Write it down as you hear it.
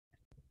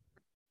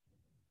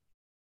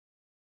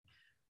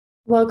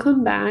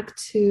Welcome back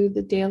to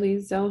the daily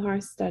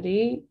Zohar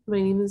study. My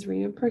name is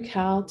Rina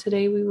Perkel.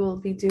 Today we will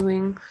be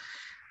doing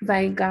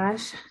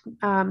Vayigash,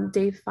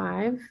 day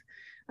 5.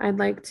 I'd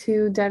like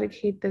to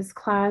dedicate this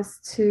class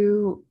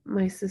to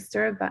my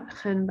sister, Bat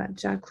Chen, Bat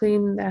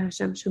Jacqueline, that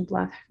Hashem should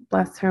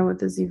bless her with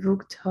the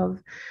Zivuk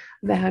Tov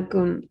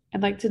Vehagun.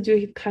 I'd like to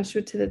do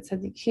Kashrut to the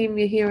Tzadikim,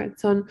 Yehi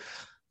Ratzon,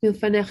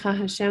 Milfanecha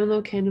Hashem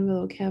Elokeinu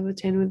v'Elokei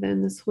Avotenu,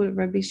 within the school of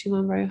Rabbi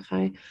Shimon Bar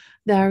Yochai,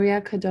 the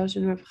Ariya Kadosh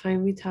and Rav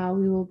Chaim Vital.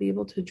 We will be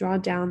able to draw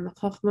down the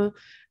Chochmah,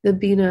 the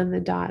Bina, and the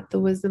Dot, the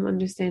wisdom,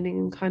 understanding,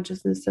 and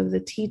consciousness of the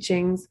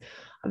teachings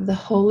of the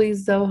Holy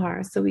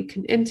Zohar, so we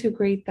can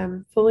integrate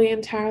them fully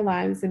into our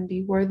lives and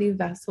be worthy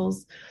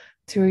vessels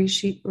to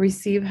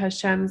receive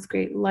Hashem's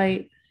great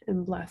light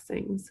and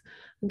blessings.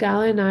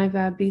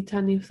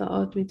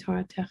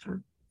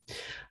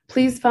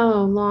 Please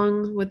follow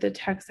along with the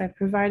text I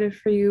provided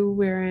for you.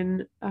 We're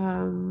in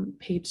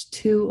page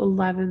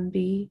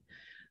 211b,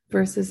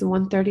 verses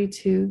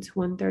 132 to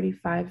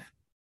 135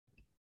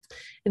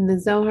 in the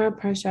Zohar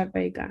Parshat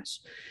Vayigash.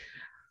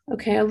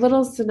 Okay, a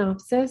little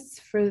synopsis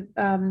for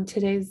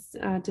today's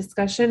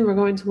discussion. We're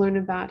going to learn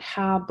about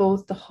how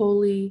both the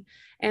holy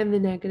and the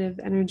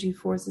negative energy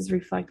forces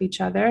reflect each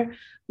other,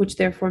 which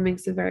therefore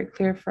makes it very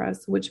clear for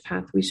us which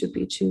path we should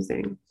be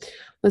choosing.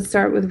 Let's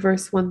start with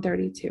verse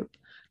 132.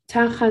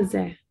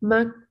 Tachazeh,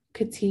 ma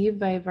kativ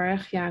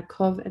vayivarech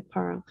Yaakov et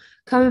Paro.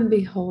 Come and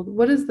behold,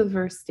 what does the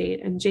verse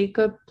state? And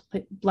Jacob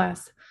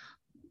blessed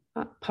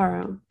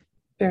Paro.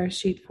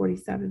 Bereshit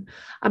 47.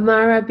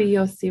 Amar Rabbi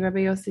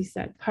Yossi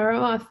said,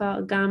 Paro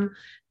afal gam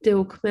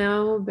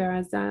deukmeo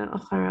berazah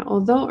achara.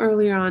 Although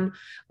earlier on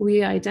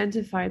we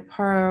identified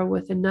Paro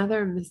with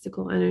another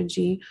mystical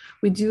energy,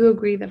 we do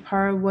agree that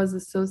Paro was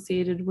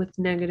associated with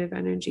negative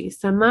energy.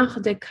 Samach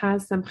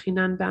dekaz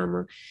samchinan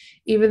ba'alma,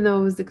 even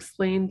though it was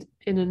explained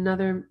in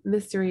another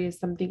mystery as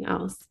something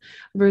else.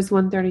 Verse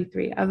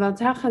 133. Aval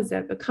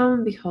tachazeh, but come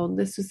and behold,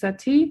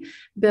 lesusati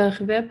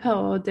berchve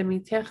paro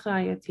demitech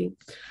rayati.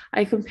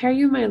 I compare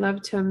you, my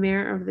love, to a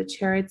mare of the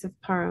chariots of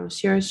Paro.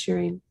 Shir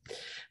Shirin.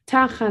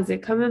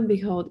 Tachazeh, come and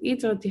behold,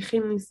 itra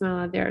tichin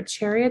nismala. There are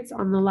chariots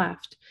on the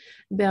left.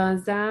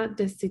 Be'azah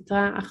de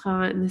sitra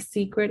achara, in the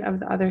secret of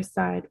the other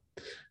side,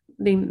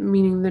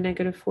 meaning the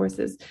negative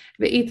forces.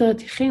 Ve'itra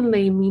tichin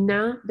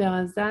le'imina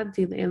be'azah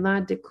di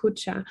le'ela de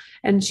kucha,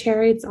 and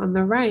chariots on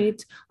the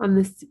right on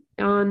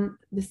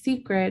the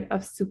secret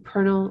of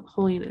supernal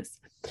holiness.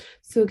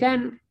 So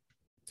again,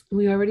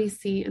 we already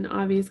see an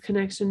obvious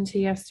connection to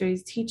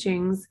yesterday's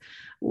teachings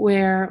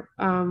where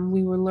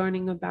we were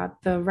learning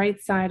about the right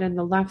side and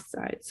the left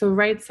side. So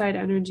right side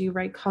energy,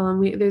 right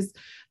column. There's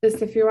the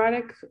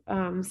Sephirotic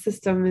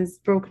system is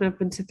broken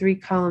up into 3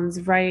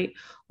 columns: right,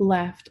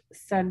 left,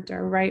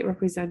 center. Right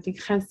representing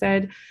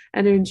Chesed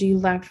energy,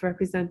 left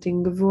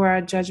representing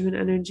Gevurah, judgment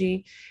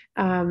energy,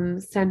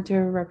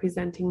 center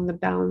representing the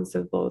balance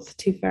of both,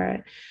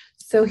 Tiferet.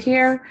 So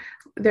here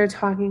they're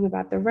talking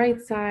about the right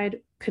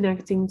side,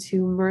 connecting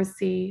to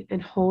mercy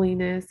and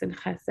holiness and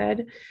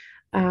chesed,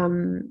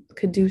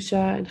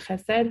 kedusha and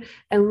chesed,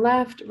 and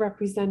left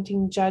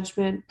representing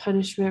judgment,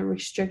 punishment,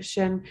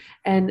 restriction,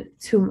 and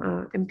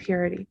tum'ah,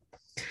 impurity.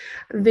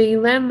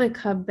 Ve'ilen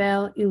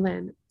lekabel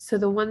ilen. So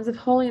the ones of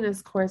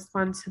holiness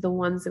correspond to the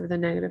ones of the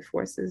negative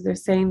forces. They're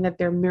saying that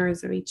they're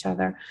mirrors of each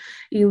other.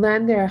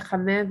 Ilen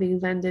derachameh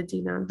ve'ilen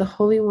dedina. The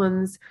holy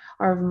ones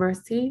are of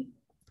mercy,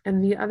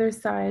 and the other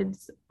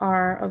sides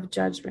are of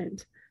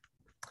judgment.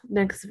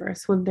 Next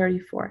verse,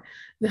 134.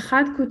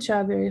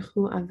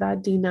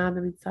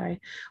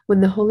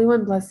 When the Holy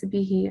One, blessed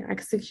be He,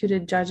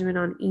 executed judgment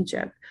on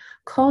Egypt,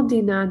 Kol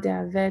dina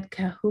de'aved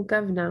kehu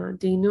gavna,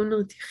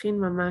 de'inunu tichin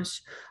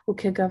mamash,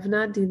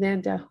 ukegavna dile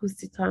de'ahu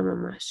sitra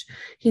mamash.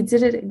 He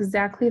did it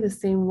exactly the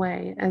same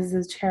way as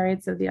the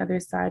chariots of the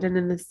other side, and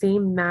in the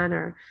same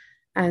manner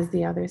as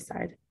the other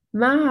side.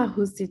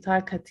 Just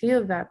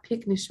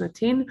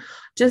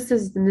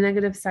as the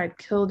negative side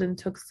killed and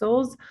took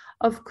souls,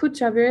 of so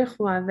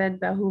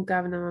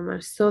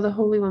the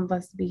Holy One,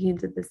 blessed be He,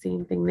 did the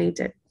same thing they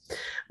did.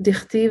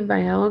 As it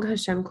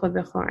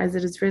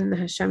is written, that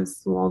Hashem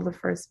slew the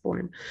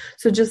firstborn.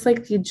 So just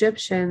like the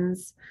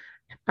Egyptians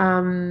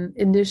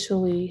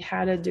initially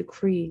had a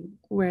decree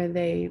where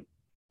they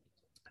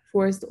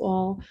forced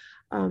all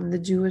the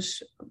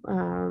Jewish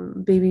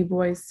baby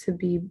boys to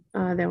be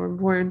that were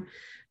born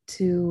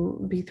to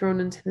be thrown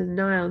into the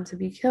Nile and to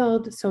be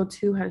killed, so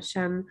too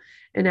Hashem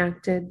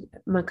enacted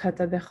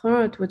Makata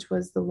Bechorot, which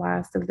was the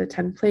last of the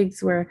 10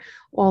 plagues, where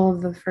all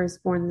of the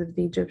firstborns of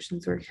the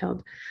Egyptians were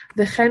killed.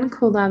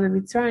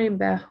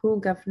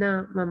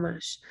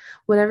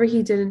 Whatever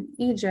He did in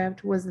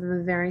Egypt was in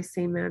the very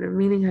same manner,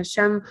 meaning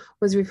Hashem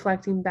was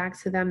reflecting back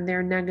to them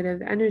their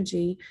negative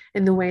energy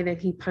in the way that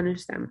He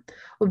punished them.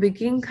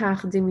 Therefore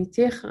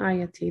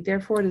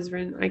it is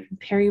written, I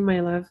compare you, my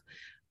love,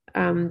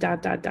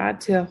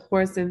 to a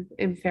horse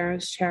in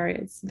Pharaoh's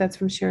chariots. That's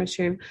from Shir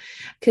Hashirim.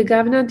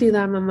 Kegavna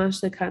dila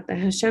mamash lekata.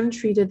 Hashem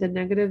treated the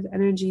negative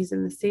energies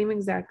in the same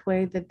exact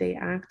way that they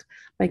act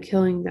by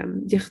killing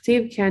them.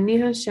 Dichtiv ki ani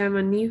Hashem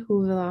ani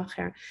hu v'lo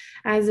acher.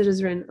 As it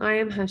is written, I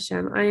am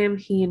Hashem, I am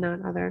He,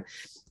 not other.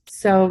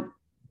 So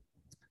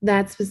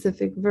that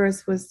specific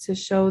verse was to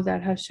show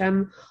that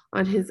Hashem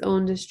on His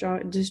own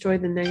destroyed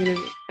the negative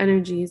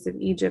energies of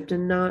Egypt,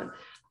 and not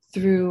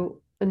through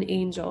an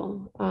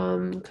angel,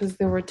 because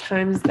there were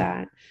times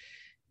that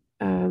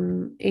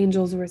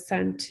angels were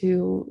sent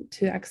to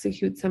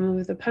execute some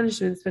of the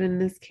punishments, but in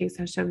this case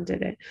Hashem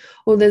did it.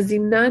 And of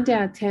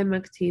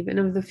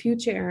the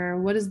future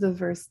era, what is the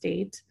verse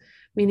state?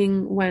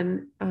 Meaning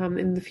when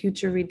in the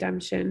future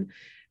redemption.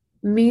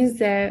 Who is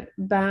this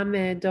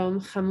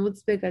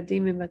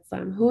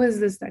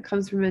that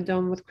comes from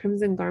Edom with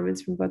crimson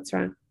garments from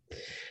Botzra?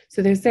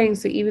 So they're saying,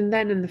 so even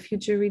then in the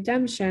future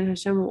redemption,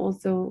 Hashem will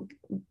also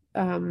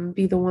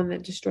be the one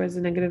that destroys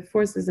the negative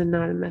forces and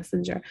not a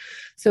messenger.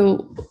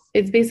 So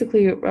it's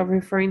basically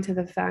referring to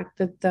the fact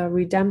that the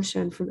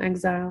redemption from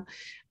exile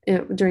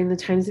during the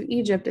times of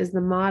Egypt is the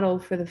model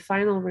for the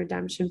final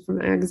redemption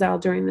from exile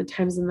during the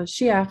times of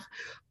Mashiach,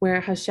 where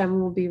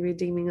Hashem will be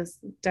redeeming us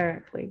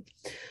directly.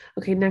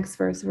 Okay, next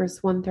verse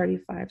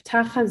 135.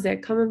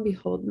 Tachazeh, come and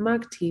behold,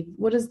 Maktiv.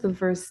 What does the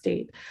verse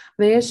state?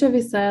 Vayeshev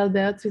Yisrael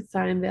be'etz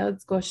Mitzrayim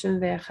be'etz Goshen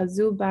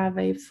ve'achazu ba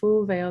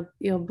ve'yifu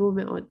ve'yilbu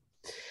me'od.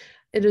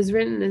 It is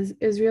written, as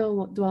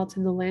Israel dwelt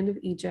in the land of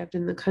Egypt,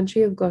 in the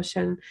country of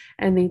Goshen,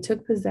 and they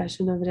took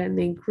possession of it, and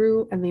they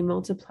grew and they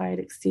multiplied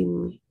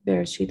exceedingly.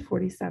 Bereshit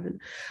 47.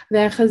 And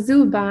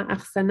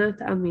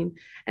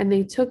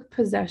they took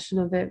possession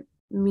of it,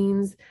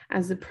 means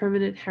as a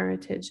permanent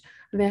heritage.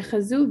 And they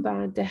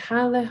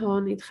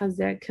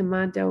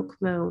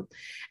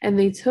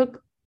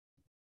took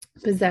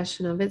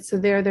possession of it. So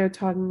there they're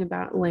talking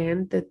about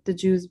land that the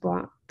Jews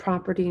bought,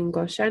 property in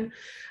Goshen,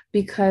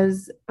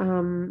 because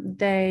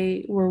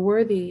they were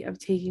worthy of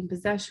taking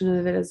possession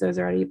of it, as has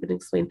already been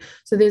explained.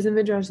 So there's a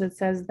midrash that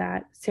says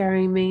that Sarah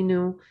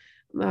Imenu,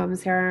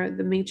 Sarah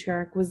the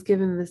matriarch, was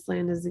given this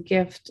land as a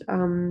gift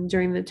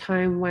during the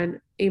time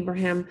when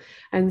Abraham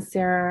and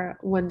Sarah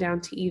went down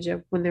to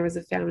Egypt when there was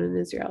a famine in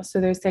Israel. So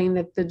they're saying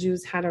that the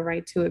Jews had a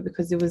right to it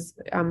because it was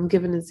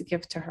given as a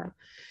gift to her.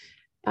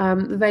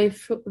 And they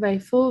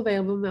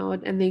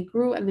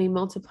grew and they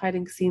multiplied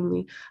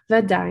exceedingly. How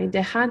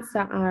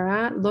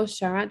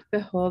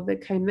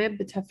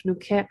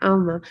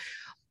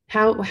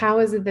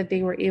is it that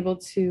they were able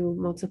to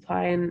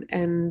multiply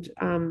and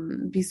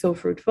be so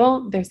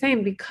fruitful? They're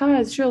saying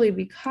because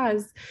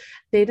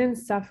they didn't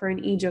suffer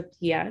in Egypt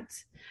yet,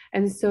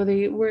 and so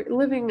they were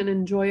living an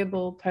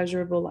enjoyable,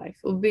 pleasurable life.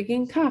 So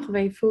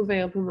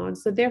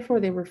therefore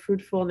they were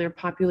fruitful and their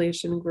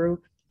population grew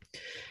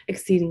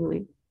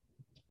exceedingly.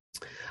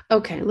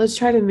 Okay, let's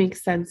try to make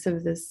sense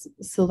of this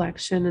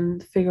selection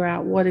and figure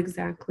out what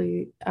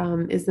exactly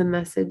is the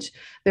message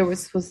that we're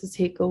supposed to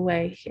take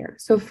away here.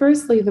 So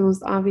firstly, the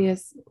most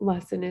obvious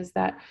lesson is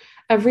that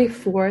every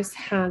force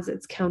has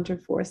its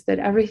counterforce, that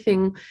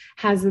everything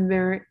has a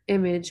mirror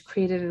image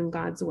created in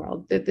God's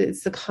world, that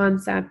it's the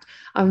concept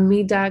of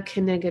Middah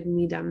Keneged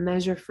Middah,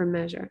 measure for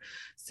measure.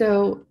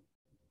 So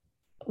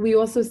we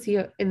also see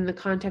in the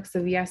context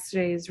of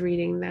yesterday's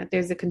reading that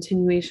there's a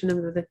continuation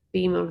of the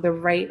theme of the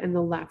right and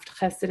the left,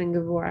 Chesed and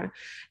Gevurah,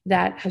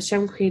 that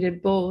Hashem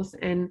created both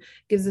and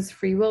gives us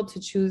free will to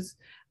choose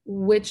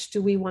which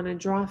do we want to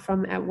draw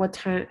from at what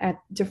time, at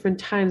different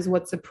times,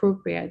 what's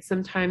appropriate.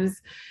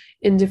 Sometimes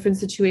in different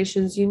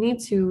situations, you need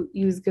to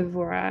use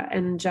Gevurah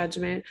and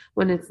judgment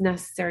when it's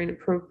necessary and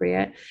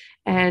appropriate.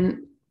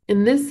 And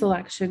in this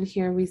selection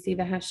here, we see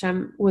that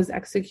Hashem was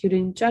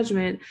executing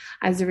judgment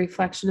as a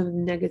reflection of the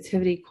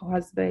negativity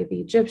caused by the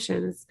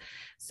Egyptians.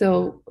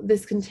 So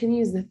this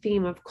continues the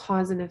theme of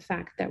cause and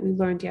effect that we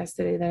learned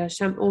yesterday, that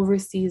Hashem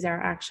oversees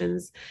our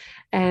actions.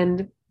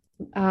 And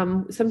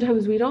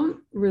sometimes we don't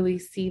really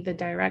see the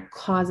direct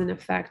cause and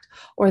effect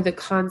or the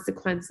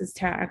consequences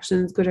to our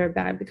actions, good or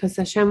bad, because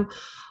Hashem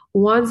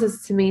wants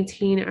us to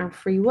maintain our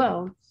free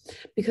will.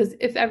 Because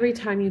if every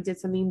time you did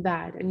something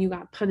bad and you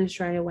got punished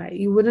right away,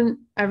 you wouldn't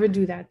ever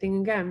do that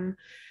thing again.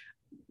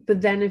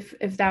 But then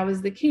if that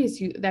was the case,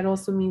 that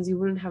also means you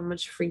wouldn't have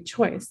much free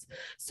choice.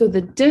 So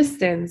the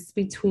distance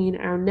between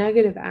our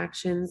negative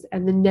actions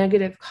and the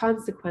negative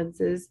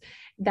consequences,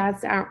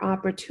 that's our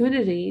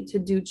opportunity to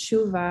do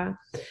tshuva,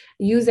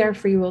 use our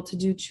free will to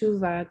do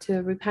tshuva,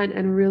 to repent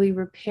and really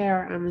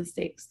repair our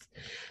mistakes.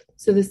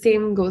 So the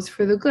same goes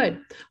for the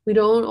good. We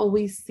don't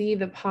always see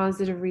the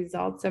positive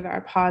results of our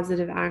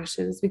positive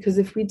actions, because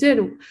if we did,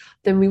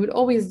 then we would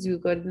always do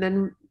good,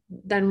 and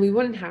then we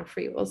wouldn't have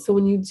free will. So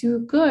when you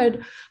do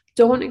good,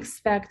 don't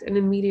expect an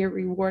immediate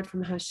reward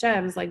from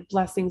Hashem's like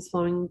blessings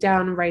flowing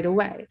down right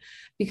away,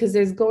 because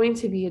there's going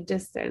to be a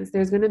distance.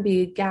 There's going to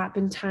be a gap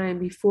in time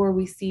before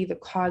we see the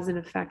cause and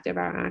effect of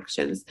our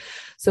actions.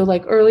 So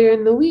like earlier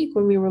in the week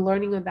when we were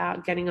learning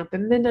about getting up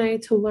at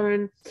midnight to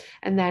learn,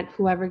 and that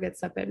whoever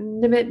gets up at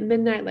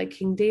midnight, like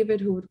King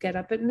David, who would get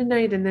up at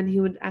midnight and then he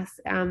would ask,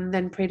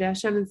 then pray to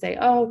Hashem and say,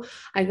 oh,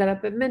 I got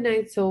up at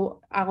midnight,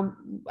 so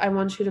I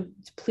want you to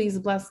please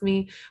bless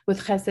me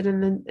with chesed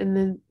in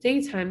the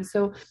daytime.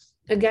 So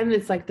again,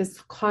 it's like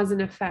this cause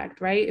and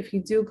effect, right? If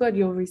you do good,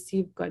 you'll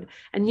receive good.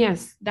 And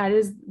yes, that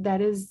is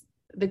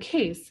the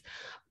case,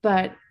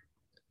 but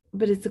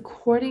it's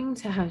according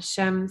to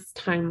Hashem's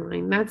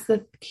timeline. That's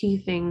the key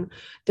thing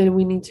that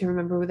we need to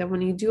remember, that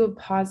when you do a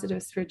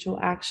positive spiritual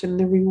action,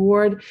 the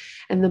reward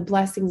and the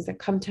blessings that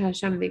come to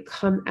Hashem, they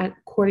come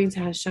according to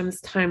Hashem's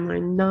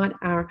timeline, not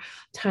our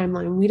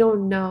timeline. We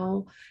don't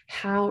know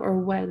how or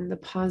when the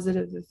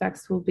positive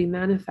effects will be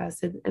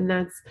manifested, and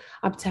that's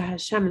up to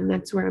Hashem, and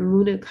that's where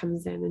Amunah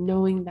comes in, and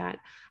knowing that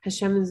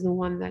Hashem is the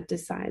one that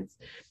decides.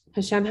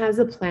 Hashem has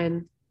a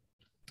plan.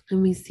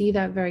 And we see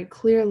that very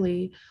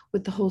clearly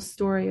with the whole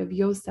story of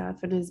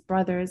Yosef and his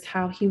brothers,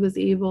 how he was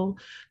able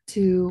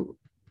to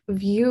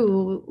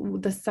view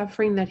the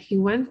suffering that he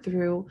went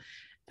through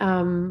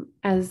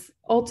as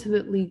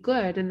ultimately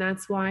good. And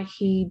that's why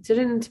he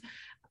didn't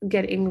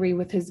get angry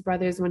with his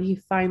brothers when he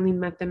finally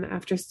met them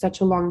after such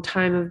a long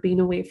time of being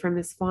away from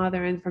his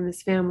father and from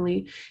his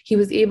family. He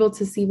was able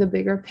to see the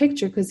bigger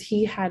picture because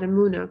he had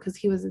emunah, because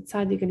he was a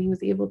tzaddik, and he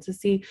was able to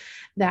see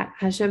that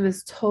Hashem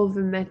is tov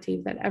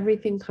v'metiv, that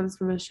everything comes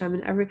from Hashem,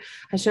 and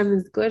Hashem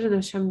is good and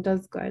Hashem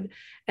does good.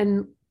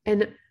 And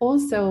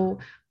also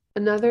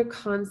another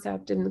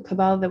concept in the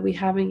Kabbalah that we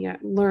haven't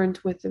yet learned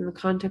within the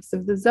context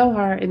of the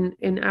Zohar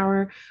in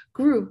our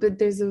group, that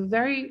there's a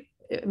very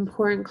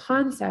important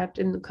concept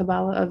in the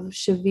Kabbalah of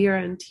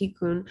Shavir and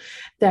Tikkun,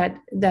 that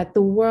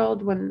the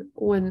world, when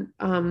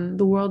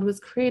the world was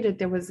created,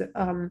 there was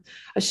a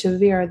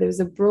Shavir, there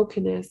was a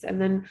brokenness, and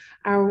then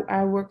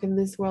our work in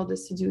this world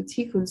is to do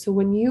Tikkun. So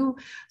when you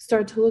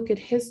start to look at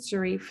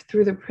history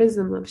through the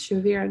prism of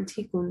Shavir and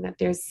Tikkun, that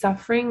there's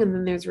suffering and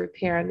then there's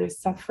repair, and there's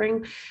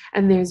suffering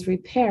and there's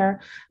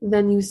repair,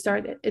 then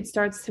it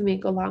starts to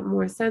make a lot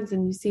more sense,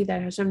 and you see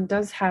that Hashem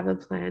does have a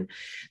plan.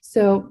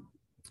 So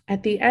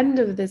at the end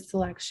of this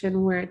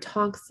selection, where it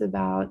talks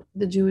about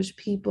the Jewish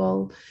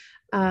people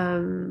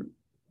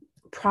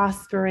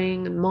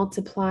prospering and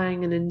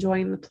multiplying and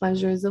enjoying the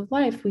pleasures of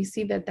life, we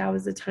see that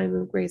was a time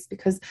of grace,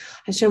 because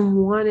Hashem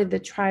wanted the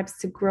tribes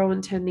to grow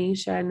into a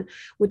nation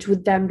which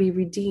would then be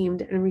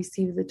redeemed and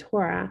receive the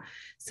Torah.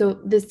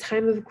 So this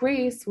time of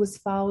grace was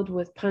followed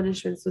with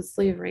punishments, with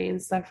slavery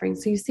and suffering.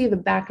 So you see the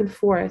back and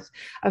forth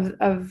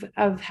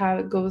of how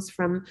it goes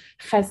from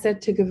chesed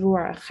to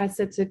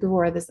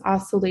gevurah, this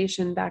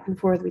oscillation back and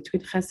forth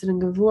between chesed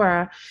and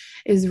gevurah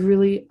is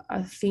really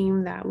a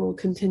theme that will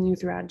continue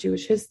throughout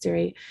Jewish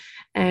history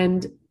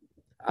and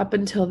up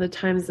until the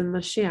times of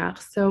Mashiach.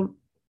 So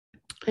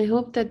I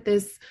hope that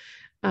this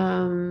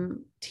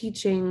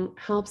teaching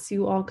helps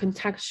you all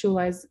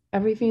contextualize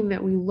everything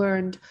that we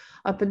learned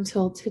up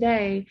until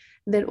today,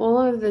 that all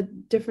of the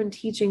different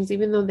teachings,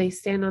 even though they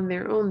stand on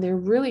their own, they're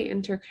really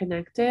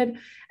interconnected,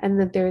 and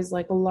that there's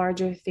like a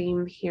larger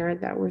theme here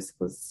that we're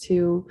supposed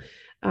to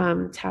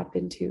tap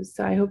into.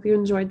 So I hope you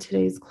enjoyed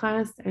today's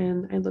class,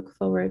 and I look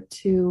forward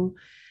to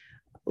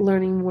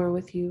learning more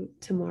with you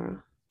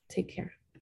tomorrow. Take care.